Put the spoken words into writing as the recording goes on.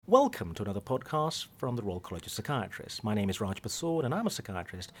Welcome to another podcast from the Royal College of Psychiatrists. My name is Raj Basood and I'm a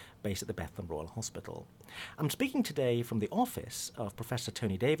psychiatrist based at the Bethlem Royal Hospital. I'm speaking today from the office of Professor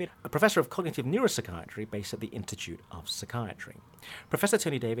Tony David, a professor of cognitive neuropsychiatry based at the Institute of Psychiatry. Professor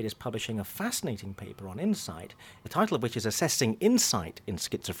Tony David is publishing a fascinating paper on insight, the title of which is Assessing Insight in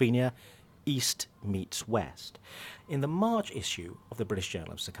Schizophrenia, East Meets West, in the March issue of the British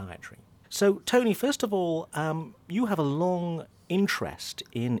Journal of Psychiatry. So, Tony, first of all, you have a long interest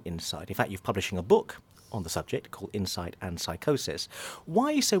in insight. In fact, you're publishing a book on the subject called Insight and Psychosis. Why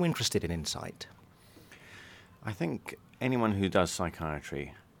are you so interested in insight? I think anyone who does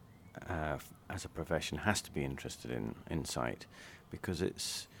psychiatry as a profession has to be interested in insight, because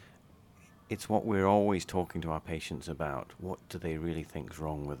it's what we're always talking to our patients about. What do they really think is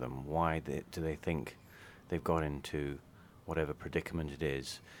wrong with them? Why do they think they've got into whatever predicament it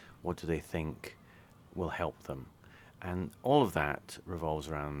is? What do they think will help them? And all of that revolves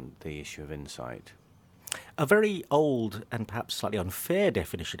around the issue of insight. A very old and perhaps slightly unfair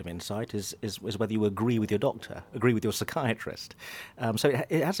definition of insight is whether you agree with your doctor, agree with your psychiatrist. So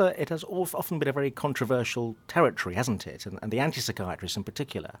it has often been a very controversial territory, hasn't it? And the anti-psychiatrists in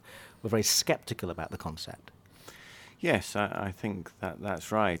particular were very sceptical about the concept. Yes, I think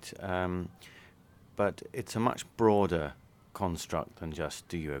that's right. But it's a much broader construct than just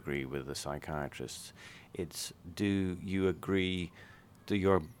do you agree with the psychiatrists. It's do you agree, do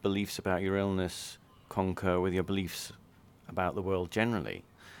your beliefs about your illness concur with your beliefs about the world generally?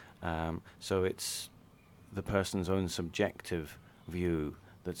 So it's the person's own subjective view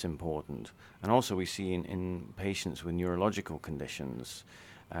that's important. And also we see in patients with neurological conditions,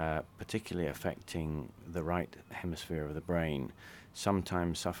 particularly affecting the right hemisphere of the brain,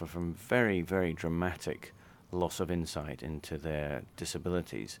 sometimes suffer from very, very dramatic loss of insight into their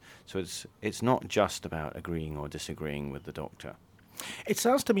disabilities. So it's not just about agreeing or disagreeing with the doctor. It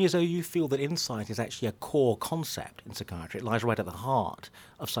sounds to me as though you feel that insight is actually a core concept in psychiatry. It lies right at the heart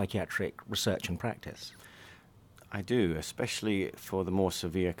of psychiatric research and practice. I do, especially for the more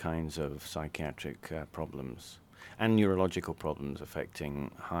severe kinds of psychiatric problems and neurological problems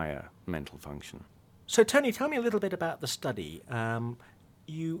affecting higher mental function. So, Tony, tell me a little bit about the study.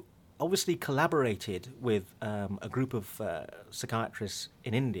 You obviously collaborated with a group of psychiatrists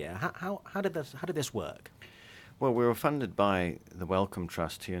in India. How did this work? Well, we were funded by the Wellcome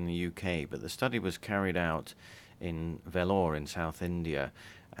Trust here in the UK, but the study was carried out in Vellore in South India,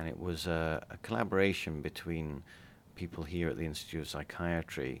 and it was a collaboration between people here at the Institute of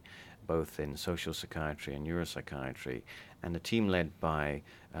Psychiatry, both in social psychiatry and neuropsychiatry, and a team led by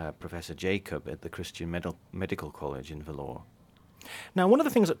Professor Jacob at the Christian Medical College in Vellore. Now, one of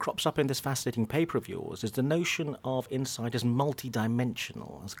the things that crops up in this fascinating paper of yours is the notion of insight as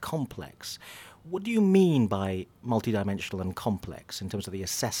multidimensional, as complex. What do you mean by multidimensional and complex in terms of the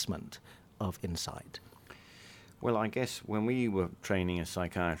assessment of insight? Well, I guess when we were training as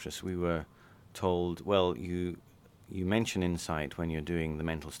psychiatrists, we were told, well, you mention insight when you're doing the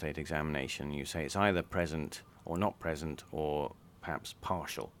mental state examination. You say it's either present or not present or perhaps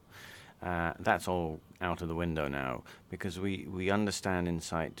partial. That's all out of the window now, because we understand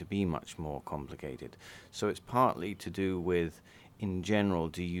insight to be much more complicated. So it's partly to do with, in general,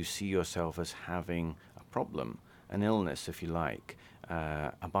 do you see yourself as having a problem, an illness, if you like,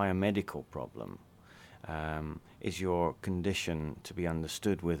 a biomedical problem? Is your condition to be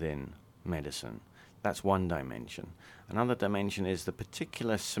understood within medicine? That's one dimension. Another dimension is the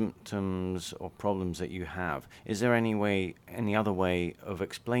particular symptoms or problems that you have. Is there any other way of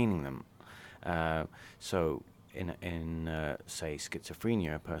explaining them? So in say,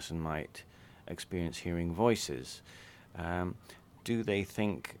 schizophrenia, a person might experience hearing voices. Do they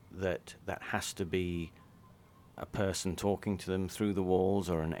think that has to be a person talking to them through the walls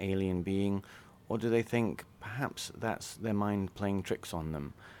or an alien being? Or do they think perhaps that's their mind playing tricks on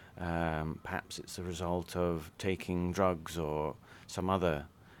them? Perhaps it's a result of taking drugs or some other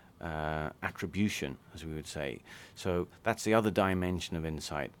attribution, as we would say. So that's the other dimension of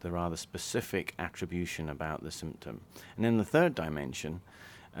insight, the rather specific attribution about the symptom. And then the third dimension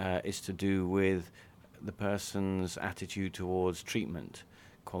is to do with the person's attitude towards treatment,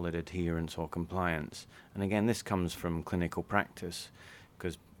 call it adherence or compliance. And again, this comes from clinical practice,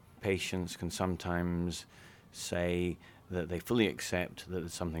 because patients can sometimes say that they fully accept that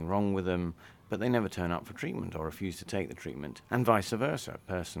there's something wrong with them, but they never turn up for treatment or refuse to take the treatment. And vice versa.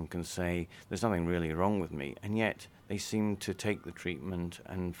 A person can say, there's nothing really wrong with me, and yet they seem to take the treatment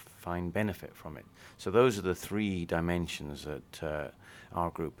and find benefit from it. So those are the three dimensions that our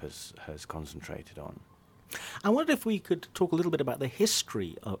group has concentrated on. I wondered if we could talk a little bit about the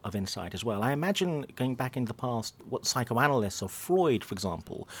history of insight as well. I imagine, going back into the past, what psychoanalysts or Freud, for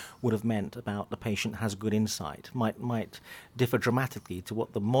example, would have meant about the patient has good insight might differ dramatically to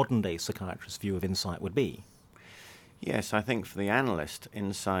what the modern-day psychiatrist's view of insight would be. Yes, I think for the analyst,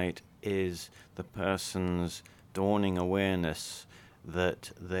 insight is the person's dawning awareness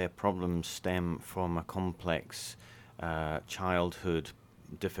that their problems stem from a complex childhood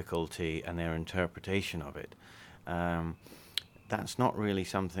difficulty and their interpretation of it. That's not really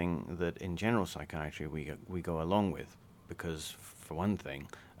something that in general psychiatry we go along with, because for one thing,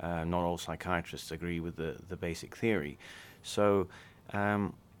 not all psychiatrists agree with the basic theory. So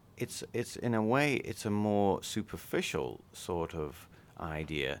it's in a way it's a more superficial sort of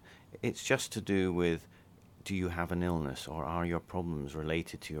idea. It's just to do with, do you have an illness, or are your problems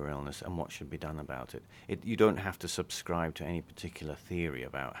related to your illness, and what should be done about it? You don't have to subscribe to any particular theory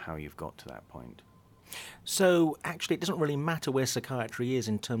about how you've got to that point. So actually it doesn't really matter where psychiatry is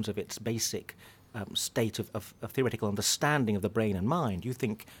in terms of its basic state of theoretical understanding of the brain and mind. You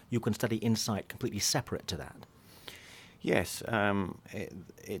think you can study insight completely separate to that? Yes,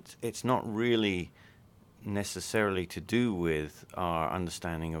 it's not really necessarily to do with our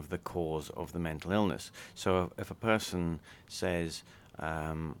understanding of the cause of the mental illness. So if a person says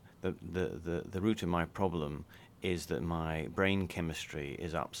the root of my problem is that my brain chemistry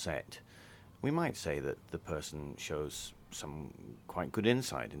is upset, we might say that the person shows some quite good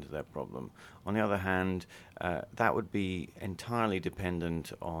insight into their problem. On the other hand, that would be entirely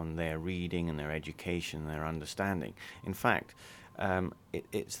dependent on their reading and their education and their understanding. In fact,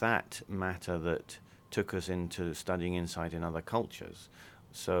 it's that matter that took us into studying insight in other cultures.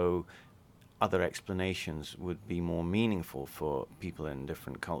 So other explanations would be more meaningful for people in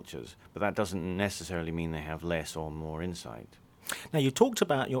different cultures, but that doesn't necessarily mean they have less or more insight. Now, you talked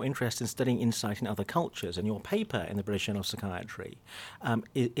about your interest in studying insight in other cultures, and your paper in the British Journal of Psychiatry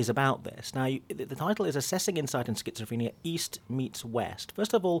is about this. Now, the title is Assessing Insight in Schizophrenia, East meets West.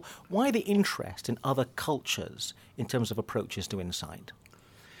 First of all, why the interest in other cultures in terms of approaches to insight?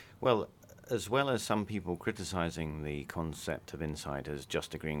 Well as some people criticizing the concept of insight as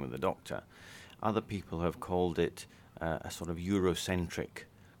just agreeing with the doctor, other people have called it a sort of Eurocentric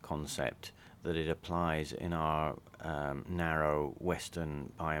concept, that it applies in our narrow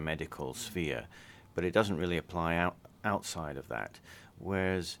Western biomedical sphere, but it doesn't really apply outside of that.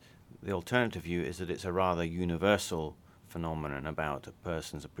 Whereas the alternative view is that it's a rather universal phenomenon about a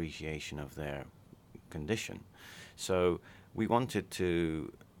person's appreciation of their condition. So we wanted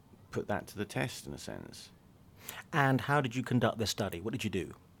to put that to the test, in a sense. And how did you conduct this study? What did you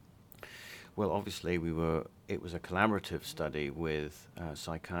do? Well, obviously, it was a collaborative study with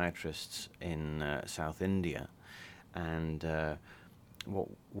psychiatrists in South India, and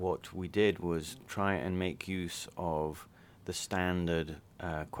what we did was try and make use of the standard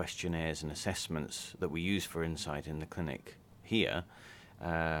questionnaires and assessments that we use for insight in the clinic here,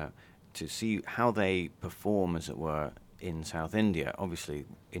 to see how they perform, as it were, in South India, obviously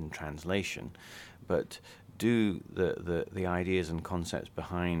in translation, but do the ideas and concepts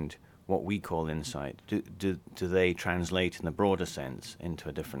behind what we call insight, do they translate in the broader sense into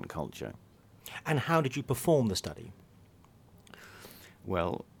a different culture? And how did you perform the study?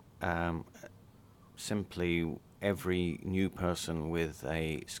 Well, simply every new person with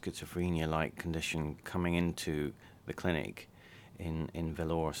a schizophrenia-like condition coming into the clinic in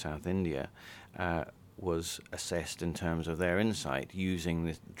Vellore, South India, was assessed in terms of their insight using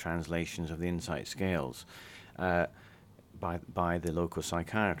the translations of the insight scales by the local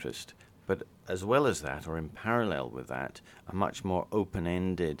psychiatrist. But as well as that, or in parallel with that, a much more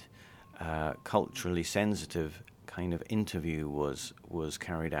open-ended, culturally sensitive kind of interview was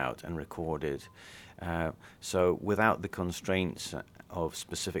carried out and recorded. So without the constraints of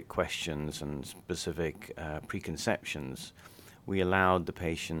specific questions and specific preconceptions, we allowed the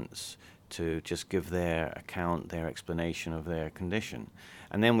patients to just give their account, their explanation of their condition.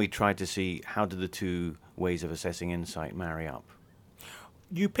 And then we tried to see how did the two ways of assessing insight marry up.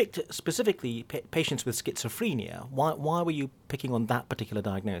 You picked specifically patients with schizophrenia. Why were you picking on that particular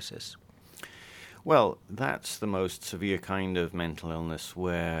diagnosis? Well, that's the most severe kind of mental illness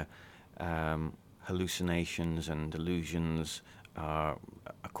where hallucinations and delusions are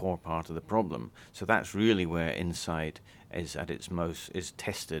a core part of the problem. So that's really where insight is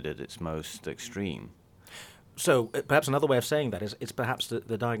tested at its most extreme. So perhaps another way of saying that is it's perhaps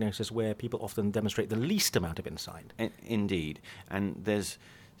the diagnosis where people often demonstrate the least amount of insight. Indeed. And there's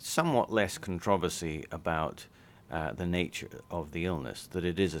somewhat less controversy about the nature of the illness, that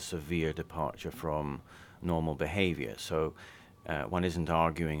it is a severe departure from normal behavior. So one isn't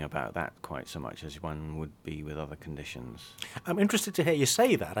arguing about that quite so much as one would be with other conditions. I'm interested to hear you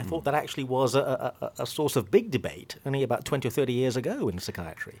say that. I thought that actually was a source of big debate only about 20 or 30 years ago in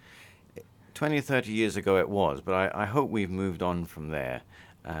psychiatry. 20 or 30 years ago it was, but I hope we've moved on from there.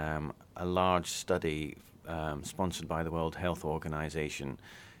 A large study sponsored by the World Health Organization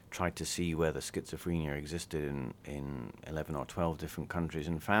tried to see whether schizophrenia existed in 11 or 12 different countries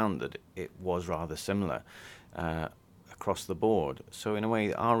and found that it was rather similar across the board. So in a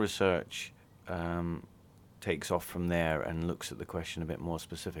way, our research takes off from there and looks at the question a bit more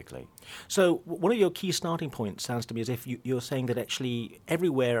specifically. So one of your key starting points sounds to me as if you're saying that actually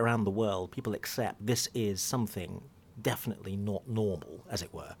everywhere around the world people accept this is something definitely not normal, as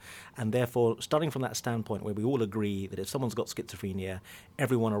it were. And therefore, starting from that standpoint where we all agree that if someone's got schizophrenia,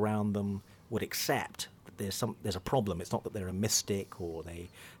 everyone around them would accept that there's a problem. It's not that they're a mystic or they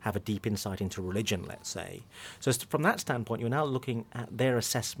have a deep insight into religion, let's say. So from that standpoint, you're now looking at their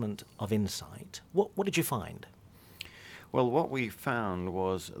assessment of insight. What did you find? Well, what we found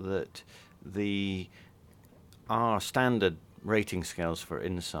was that our standard rating scales for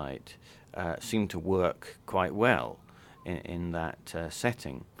insight seem to work quite well in that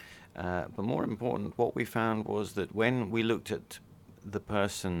setting. But more important, what we found was that when we looked at the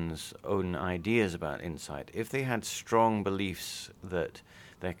person's own ideas about insight, if they had strong beliefs that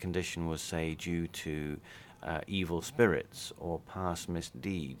their condition was, say, due to evil spirits or past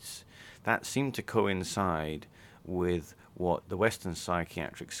misdeeds, that seemed to coincide with what the Western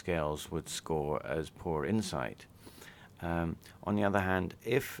psychiatric scales would score as poor insight. On the other hand,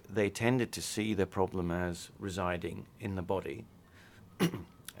 if they tended to see the problem as residing in the body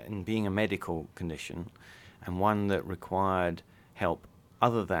and being a medical condition and one that required help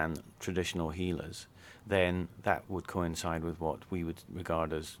other than traditional healers, then that would coincide with what we would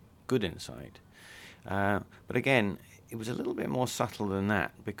regard as good insight. But again, it was a little bit more subtle than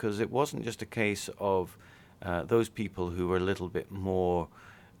that, because it wasn't just a case of those people who were a little bit more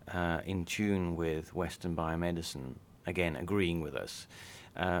in tune with Western biomedicine again agreeing with us.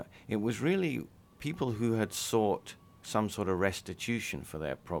 It was really people who had sought some sort of restitution for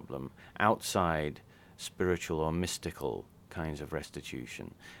their problem outside spiritual or mystical kinds of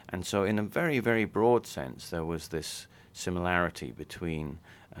restitution. And so in a very, very broad sense, there was this similarity between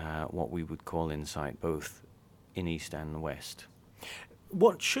what we would call insight both in East and West.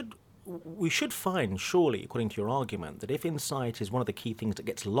 We should find, surely, according to your argument, that if insight is one of the key things that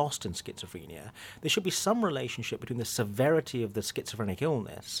gets lost in schizophrenia, there should be some relationship between the severity of the schizophrenic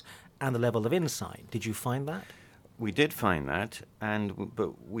illness and the level of insight. Did you find that? We did find that,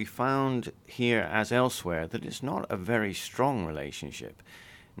 but we found here, as elsewhere, that it's not a very strong relationship.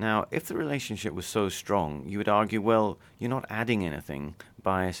 Now, if the relationship was so strong, you would argue, well, you're not adding anything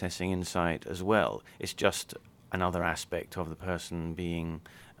by assessing insight as well. It's just another aspect of the person being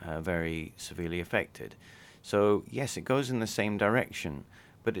very severely affected. So yes, it goes in the same direction,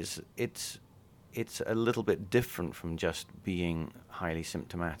 but it's a little bit different from just being highly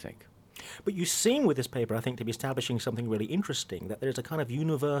symptomatic. But you seem with this paper, I think, to be establishing something really interesting, that there's a kind of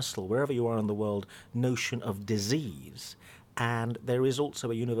universal, wherever you are in the world, notion of disease. And there is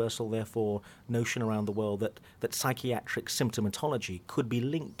also a universal, therefore, notion around the world that psychiatric symptomatology could be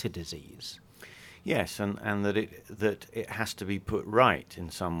linked to disease. Yes, and that it has to be put right in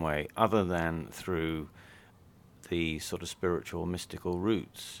some way, other than through the sort of spiritual, mystical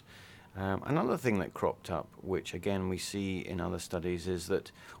roots. Another thing that cropped up, which again we see in other studies, is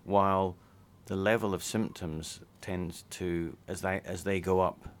that while the level of symptoms tends to, as they go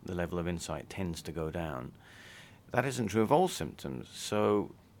up, the level of insight tends to go down. That isn't true of all symptoms.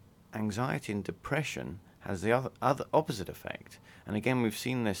 So anxiety and depression has the other opposite effect. And again, we've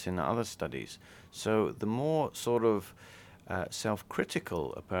seen this in other studies. So the more sort of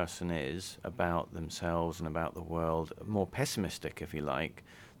self-critical a person is about themselves and about the world, more pessimistic, if you like,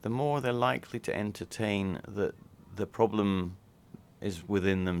 the more they're likely to entertain that the problem is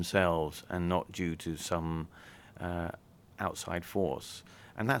within themselves and not due to some outside force.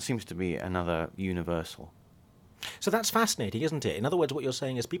 And that seems to be another universal. So that's fascinating, isn't it? In other words, what you're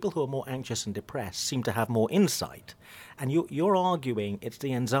saying is people who are more anxious and depressed seem to have more insight. And you're arguing it's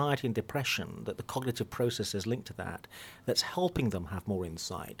the anxiety and depression, that the cognitive processes linked to that, that's helping them have more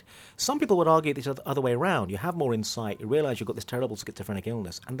insight. Some people would argue it's the other way around. You have more insight, you realize you've got this terrible schizophrenic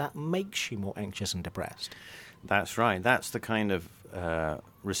illness, and that makes you more anxious and depressed. That's right. That's the kind of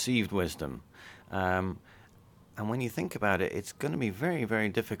received wisdom. And when you think about it, it's going to be very, very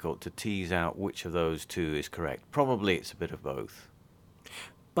difficult to tease out which of those two is correct. Probably it's a bit of both.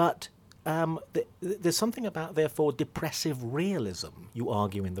 But there's something about, therefore, depressive realism, you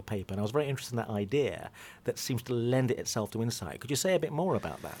argue in the paper, and I was very interested in that idea that seems to lend itself to insight. Could you say a bit more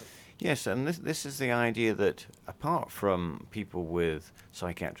about that? Yes, and this is the idea that apart from people with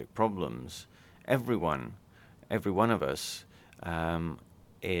psychiatric problems, every one of us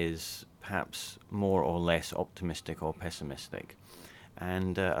is perhaps more or less optimistic or pessimistic.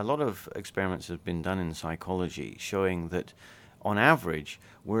 And a lot of experiments have been done in psychology showing that on average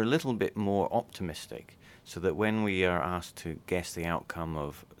we're a little bit more optimistic, so that when we are asked to guess the outcome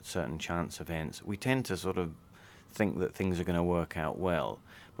of certain chance events, we tend to sort of think that things are going to work out well.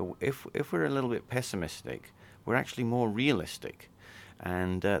 But if we're a little bit pessimistic, we're actually more realistic.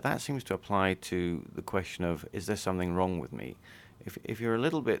 And that seems to apply to the question of, is there something wrong with me? If you're a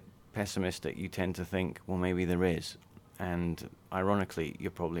little bit pessimistic, you tend to think, well, maybe there is. And ironically,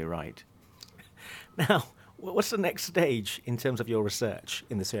 you're probably right. Now, what's the next stage in terms of your research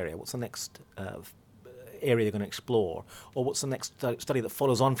in this area? What's the next area you're going to explore? Or what's the next study that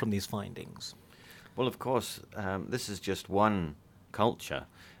follows on from these findings? Well, of course, this is just one culture.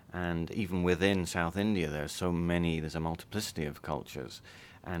 And even within South India, there's a multiplicity of cultures.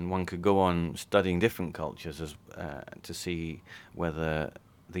 And one could go on studying different cultures to see whether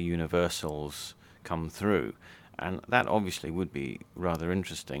the universals come through. And that obviously would be rather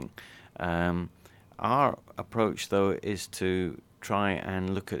interesting. Our approach, though, is to try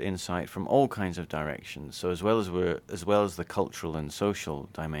and look at insight from all kinds of directions. So as well as the cultural and social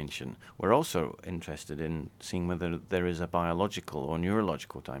dimension, we're also interested in seeing whether there is a biological or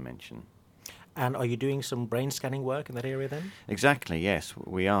neurological dimension. And are you doing some brain scanning work in that area then? Exactly, yes,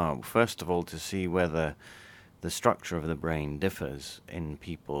 we are. First of all, to see whether the structure of the brain differs in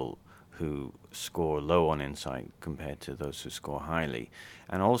people who score low on insight compared to those who score highly,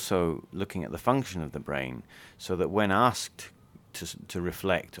 and also looking at the function of the brain, so that when asked to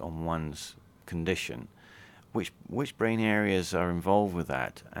reflect on one's condition, which brain areas are involved with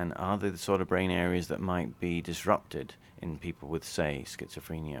that, and are they the sort of brain areas that might be disrupted in people with, say,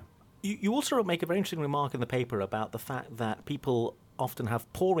 schizophrenia. You also make a very interesting remark in the paper about the fact that people often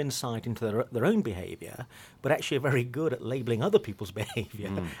have poor insight into their own behaviour, but actually are very good at labelling other people's behaviour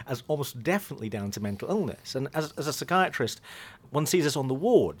as almost definitely down to mental illness. And as a psychiatrist, one sees this on the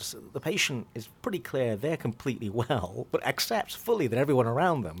wards. The patient is pretty clear they're completely well, but accepts fully that everyone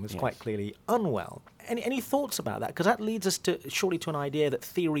around them is quite clearly unwell. Any thoughts about that? Because that leads us surely to an idea that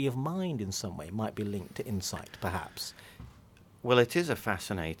theory of mind in some way might be linked to insight, perhaps. Well, it is a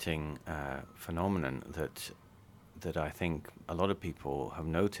fascinating phenomenon that I think a lot of people have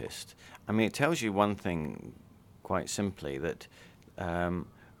noticed. I mean, it tells you one thing quite simply, that as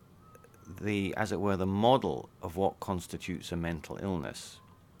it were, the model of what constitutes a mental illness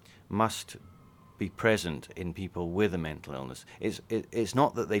must be present in people with a mental illness. It's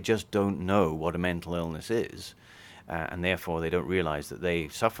not that they just don't know what a mental illness is, and therefore they don't realize that they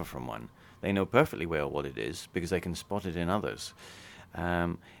suffer from one. They know perfectly well what it is because they can spot it in others.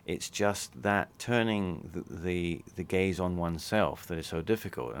 It's just that turning the gaze on oneself that is so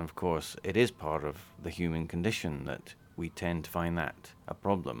difficult. And of course, it is part of the human condition that we tend to find that a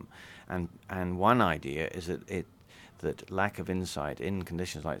problem. And one idea is that lack of insight in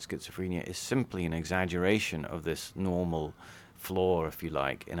conditions like schizophrenia is simply an exaggeration of this normal flaw, if you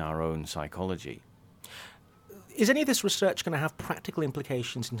like, in our own psychology. Is any of this research going to have practical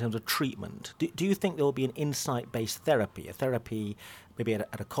implications in terms of treatment? Do you think there will be an insight-based therapy, a therapy maybe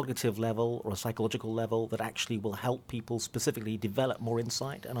at a cognitive level or a psychological level that actually will help people specifically develop more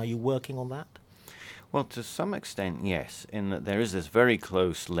insight? And are you working on that? Well, to some extent, yes, in that there is this very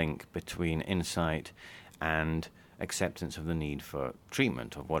close link between insight and acceptance of the need for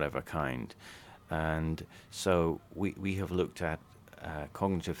treatment of whatever kind. And so we have looked at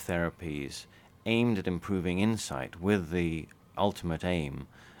cognitive therapies aimed at improving insight with the ultimate aim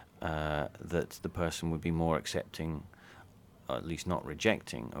that the person would be more accepting, or at least not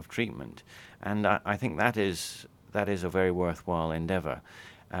rejecting, of treatment. And I think that is a very worthwhile endeavour.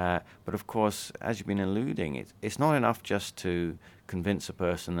 But of course, as you've been alluding, it's not enough just to convince a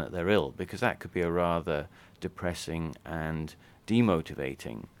person that they're ill, because that could be a rather depressing and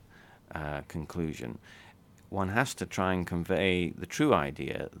demotivating conclusion. One has to try and convey the true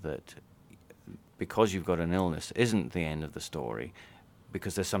idea that because you've got an illness isn't the end of the story,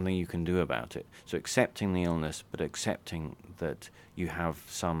 because there's something you can do about it. So accepting the illness, but accepting that you have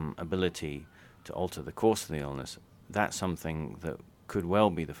some ability to alter the course of the illness, that's something that could well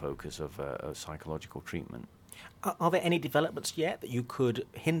be the focus of psychological treatment. Are there any developments yet that you could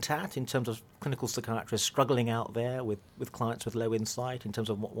hint at in terms of clinical psychiatrists struggling out there with clients with low insight, in terms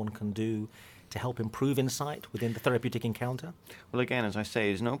of what one can do to help improve insight within the therapeutic encounter? Well, again, as I say,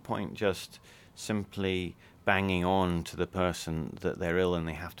 there's no point just simply banging on to the person that they're ill and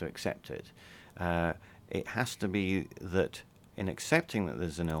they have to accept it. It has to be that in accepting that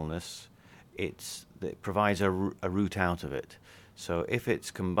there's an illness, it provides a route out of it. So if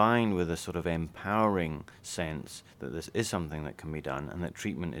it's combined with a sort of empowering sense that this is something that can be done and that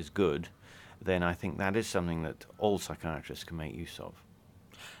treatment is good, then I think that is something that all psychiatrists can make use of.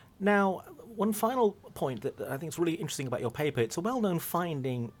 Now, one final point that I think is really interesting about your paper, it's a well-known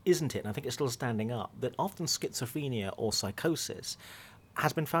finding, isn't it, and I think it's still standing up, that often schizophrenia or psychosis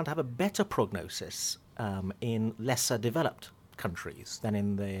has been found to have a better prognosis in lesser developed countries than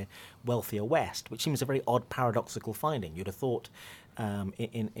in the wealthier West, which seems a very odd paradoxical finding. You'd have thought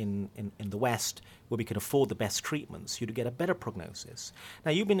in the West, where we could afford the best treatments, you'd get a better prognosis.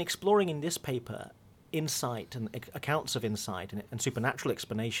 Now, you've been exploring in this paper insight and accounts of insight and supernatural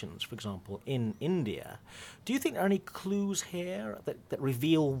explanations, for example, in India. Do you think there are any clues here that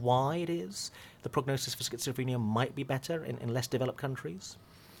reveal why it is the prognosis for schizophrenia might be better in less developed countries?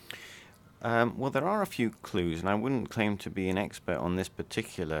 Well, there are a few clues, and I wouldn't claim to be an expert on this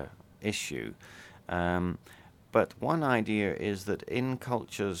particular issue. But one idea is that in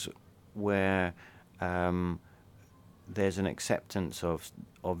cultures where there's an acceptance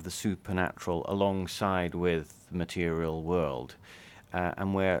of the supernatural alongside with the material world,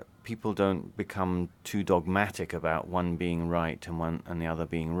 and where people don't become too dogmatic about one being right and the other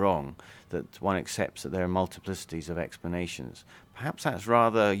being wrong, that one accepts that there are multiplicities of explanations. Perhaps that's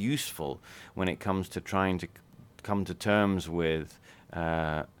rather useful when it comes to trying to come to terms with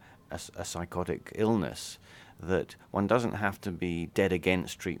a psychotic illness, that one doesn't have to be dead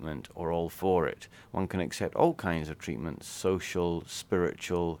against treatment or all for it. One can accept all kinds of treatments, social,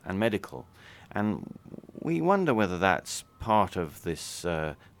 spiritual, and medical. And we wonder whether that's part of this,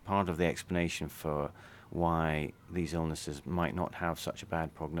 part of the explanation for why these illnesses might not have such a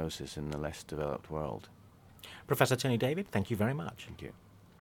bad prognosis in the less developed world. Professor Tony David, thank you very much. Thank you.